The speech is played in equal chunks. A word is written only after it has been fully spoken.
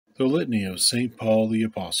The Litany of St. Paul the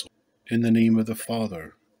Apostle. In the name of the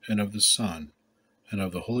Father, and of the Son, and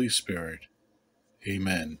of the Holy Spirit.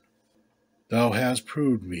 Amen. Thou hast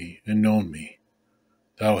proved me and known me.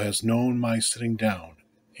 Thou hast known my sitting down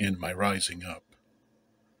and my rising up.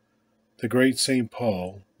 The great St.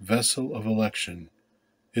 Paul, vessel of election,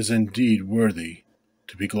 is indeed worthy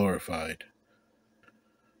to be glorified,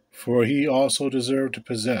 for he also deserved to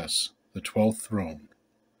possess the 12th throne.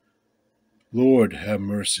 Lord, have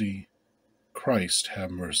mercy. Christ,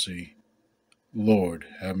 have mercy. Lord,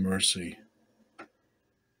 have mercy.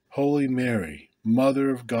 Holy Mary, Mother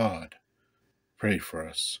of God, pray for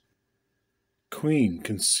us. Queen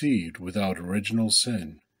conceived without original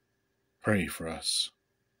sin, pray for us.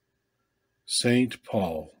 Saint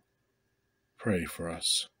Paul, pray for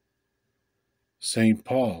us. Saint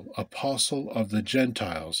Paul, Apostle of the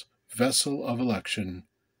Gentiles, vessel of election,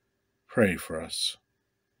 pray for us.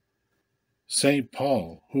 Saint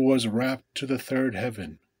Paul, who was rapt to the third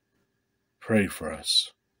heaven, pray for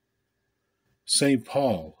us. Saint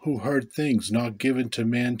Paul, who heard things not given to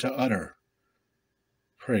man to utter,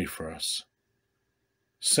 pray for us.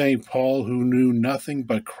 Saint Paul, who knew nothing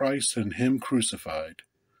but Christ and Him crucified,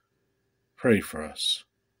 pray for us.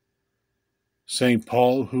 Saint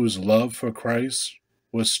Paul, whose love for Christ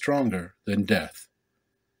was stronger than death,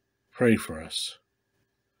 pray for us.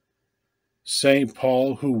 Saint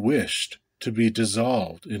Paul, who wished to be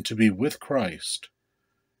dissolved and to be with Christ,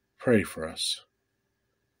 pray for us.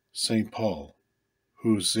 Saint Paul,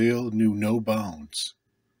 whose zeal knew no bounds,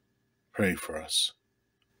 pray for us.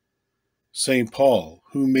 Saint Paul,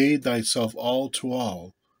 who made thyself all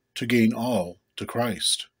to gain all to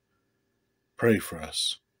Christ, pray for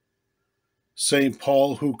us. Saint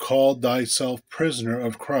Paul, who called thyself prisoner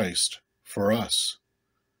of Christ for us,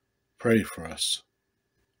 pray for us.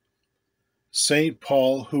 Saint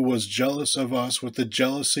Paul, who was jealous of us with the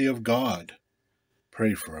jealousy of God,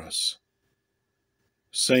 pray for us.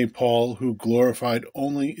 Saint Paul, who glorified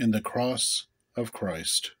only in the cross of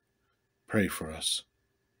Christ, pray for us.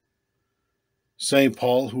 Saint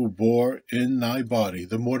Paul, who bore in thy body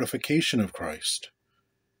the mortification of Christ,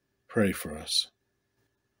 pray for us.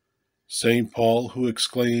 Saint Paul, who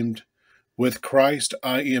exclaimed, "With Christ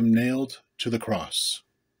I am nailed to the cross,"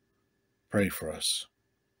 pray for us.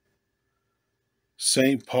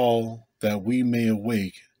 Saint Paul, that we may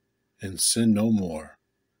awake and sin no more,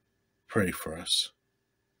 pray for us.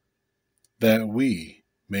 That we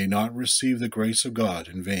may not receive the grace of God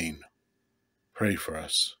in vain, pray for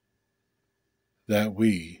us. That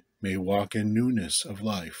we may walk in newness of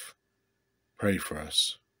life, pray for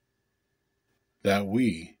us. That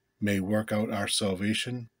we may work out our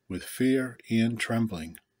salvation with fear and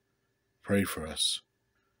trembling, pray for us.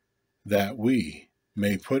 That we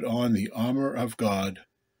may put on the armor of God,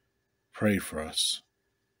 pray for us.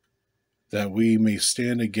 That we may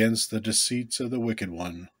stand against the deceits of the wicked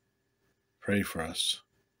one, pray for us.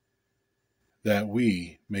 That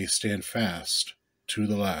we may stand fast to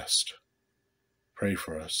the last, pray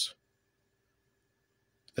for us.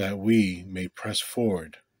 That we may press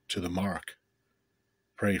forward to the mark,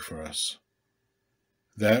 pray for us.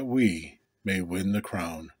 That we may win the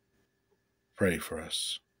crown, pray for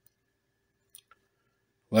us.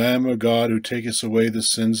 Lamb of God, who takest away the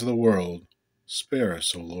sins of the world, spare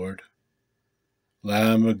us, O Lord.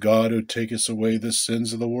 Lamb of God, who takest away the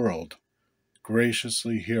sins of the world,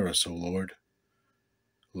 graciously hear us, O Lord.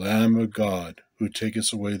 Lamb of God, who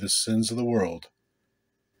takest away the sins of the world,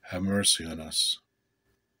 have mercy on us.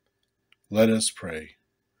 Let us pray.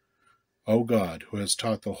 O God, who has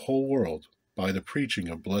taught the whole world by the preaching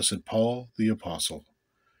of blessed Paul the Apostle,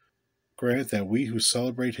 grant that we who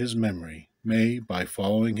celebrate his memory may, by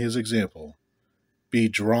following his example, be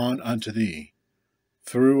drawn unto thee,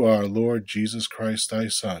 through our Lord Jesus Christ thy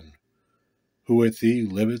Son, who with thee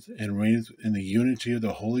liveth and reigneth in the unity of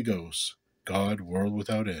the Holy Ghost, God, world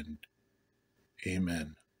without end.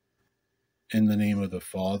 Amen. In the name of the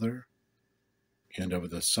Father, and of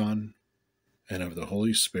the Son, and of the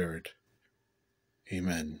Holy Spirit.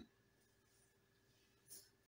 Amen.